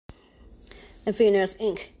and Fingernails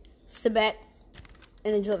Inc. Sit back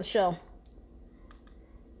and enjoy the show.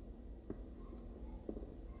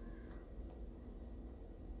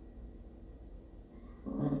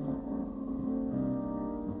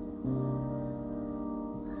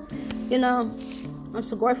 You know, I'm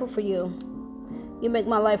so grateful for you. You make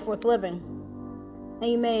my life worth living.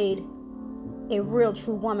 And you made a real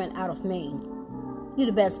true woman out of me. You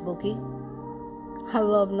the best, Bookie. I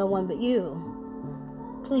love no one but you.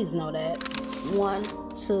 Please know that. 1,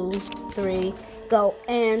 2, 3, go.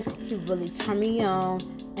 And he really turned me on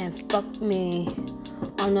and fucked me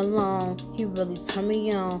on the long. He really turned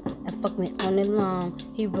me on and fucked me on the long.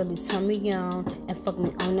 He really turned me on and fucked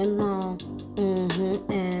me on the long.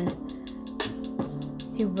 And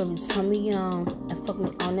he really turned me on and fucked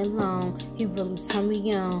me on the long. He really turned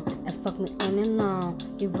me on and fucked me on the long.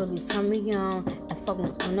 He really turned me on and fucked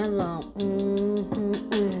me on the long.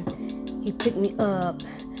 He picked me up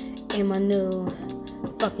in my new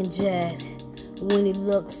fucking jet. When he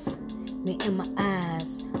looks me in my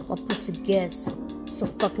eyes, my pussy gets so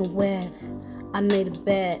fucking wet. I made a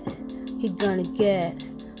bet he gonna get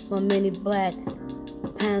my mini Black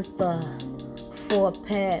Panther for a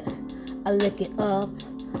pet. I lick it up,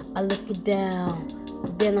 I lick it down,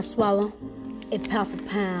 then I swallow it pound for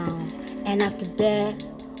pound. And after that,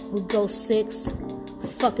 we go 6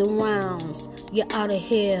 fucking rounds. You're out of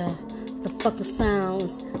here, the fucking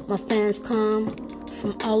sounds. My fans come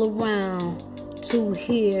from all around to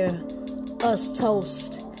hear us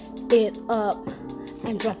toast it up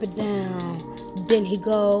and drop it down. Then he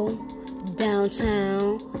go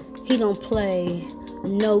downtown. He don't play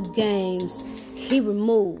no games. He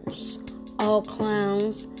removes all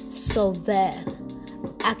clowns so that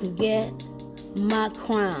I can get my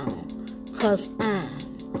crown. 'Cause I'm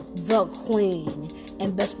the queen.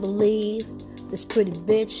 And best believe this pretty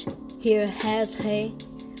bitch here has a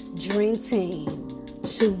dream team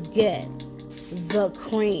to get the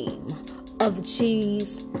cream of the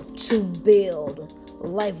cheese to build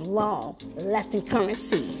lifelong lasting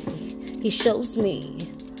currency. He shows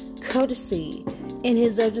me courtesy in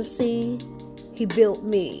his urgency. He built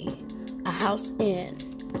me a house in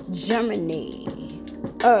Germany.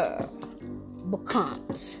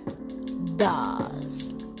 Bekannt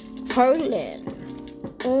das Berlin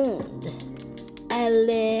und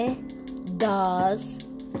alle das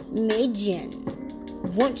Mädchen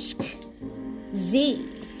wünscht sie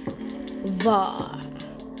war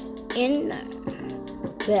in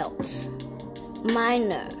der Welt,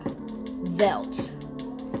 meiner Welt.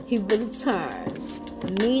 He really turns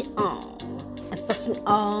me on and fucks me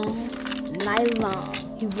all night long.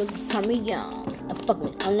 He really turns me on and fucks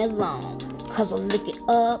me all night long. 'Cause I lick it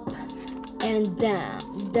up and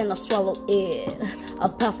down, then I swallow it a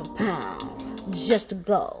pound for pound, just to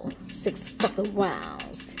go 6 fucking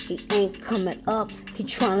rounds. He ain't coming up, he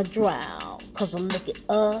trying to drown. 'Cause I lick it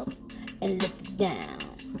up and lick it down.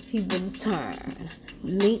 He really turn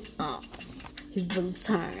me on. He really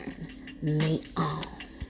turn me on.